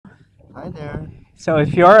Hi there. So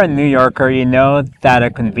if you're a New Yorker, you know that a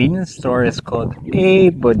convenience store is called a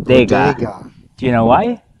bodega. Bodega. Do you know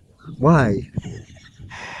why? Why?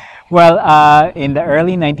 Well, in the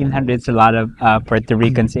early 1900s, a lot of Puerto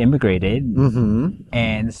Ricans immigrated Mm-hmm.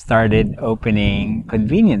 and started opening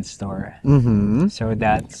convenience store. Mm-hmm. So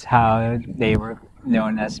that's how they were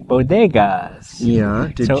known as bodegas.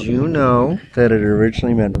 Yeah. Did So, you know that it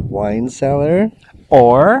originally meant wine cellar?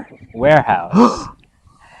 or warehouse.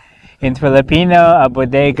 In Filipino, a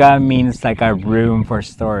bodega means like a room for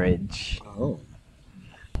storage. Oh,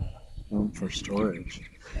 room for storage.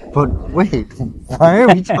 But wait, why are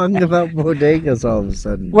we talking about bodegas all of a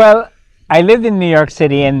sudden? Well, I lived in New York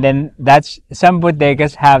City, and then that's some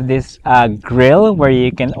bodegas have this grill where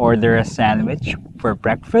you can order a sandwich for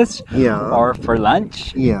breakfast Yeah. or for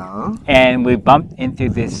lunch. Yeah. And we bumped into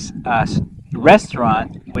this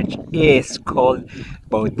restaurant, which is called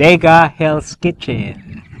Bodega Hell's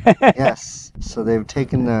Kitchen. Yes. So they've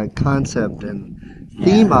taken that concept and Yeah.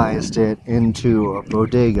 themized it into a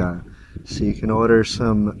bodega. So you can order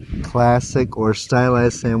some classic or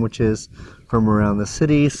stylized sandwiches from around the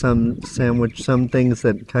city, some things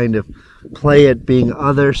that kind of play at being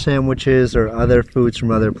other sandwiches or other foods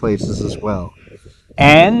from other places as well.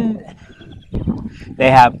 And they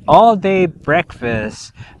have all day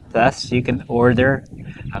breakfast, plus you can order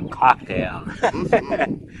a cocktail.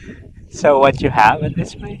 So what you have at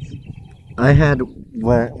this place? I had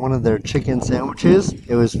one of their chicken sandwiches.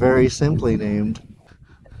 It was very simply named.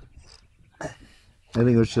 I think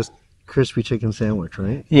it was just crispy chicken sandwich,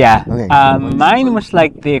 right? Yeah, Okay. mine was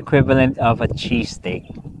like the equivalent of a cheesesteak,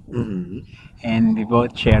 Mm-hmm. and we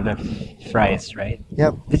both shared the fries, right?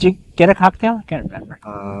 Yep. Did you get a cocktail? I can't remember.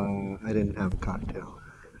 I didn't have a cocktail.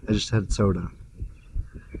 I just had soda.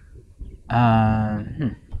 Hmm.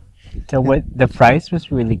 So what? The fries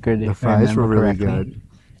was really good. The If I fries were remember really correctly. good.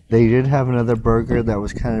 They did have another burger that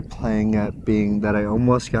was kind of playing at being that I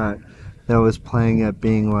almost got. That was playing at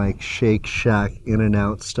being like Shake Shack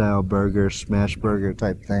In-N-Out style burger, smash burger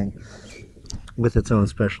type thing, with its own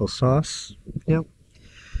special sauce. Yep.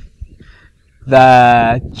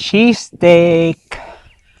 The cheesesteak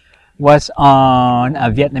was on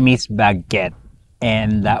a Vietnamese baguette,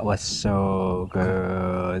 and that was so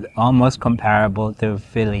good, almost comparable to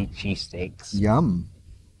Philly cheesesteaks. Yum.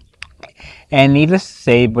 And needless to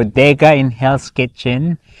say, Bodega in Hell's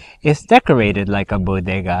Kitchen is decorated like a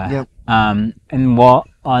bodega. Yep. And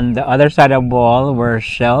on the other side of the wall were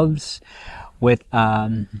shelves with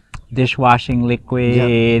dishwashing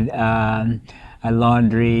liquid, a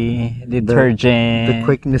laundry, detergent, The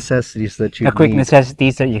quick necessities that you the quick need.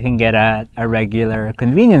 necessities that you can get at a regular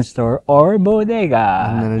convenience store or And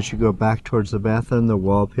bodega. then as you go back towards the bathroom, the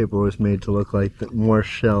wallpaper was made to look like more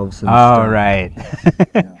shelves and All stuff. right.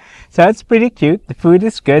 Yeah. So it's pretty cute. The food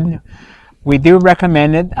is good. We do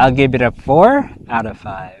recommend it. I'll give it a 4 out of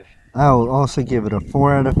 5. I will also give it a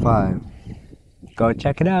 4 out of 5. Go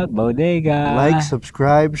check it out, Bodega. Like,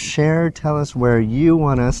 subscribe, share, tell us where you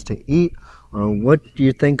want us to eat or what do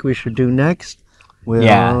you think we should do next. We'll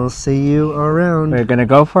Yeah. see you around. We're gonna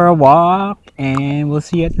go for a walk, and we'll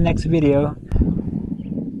see you at the next video.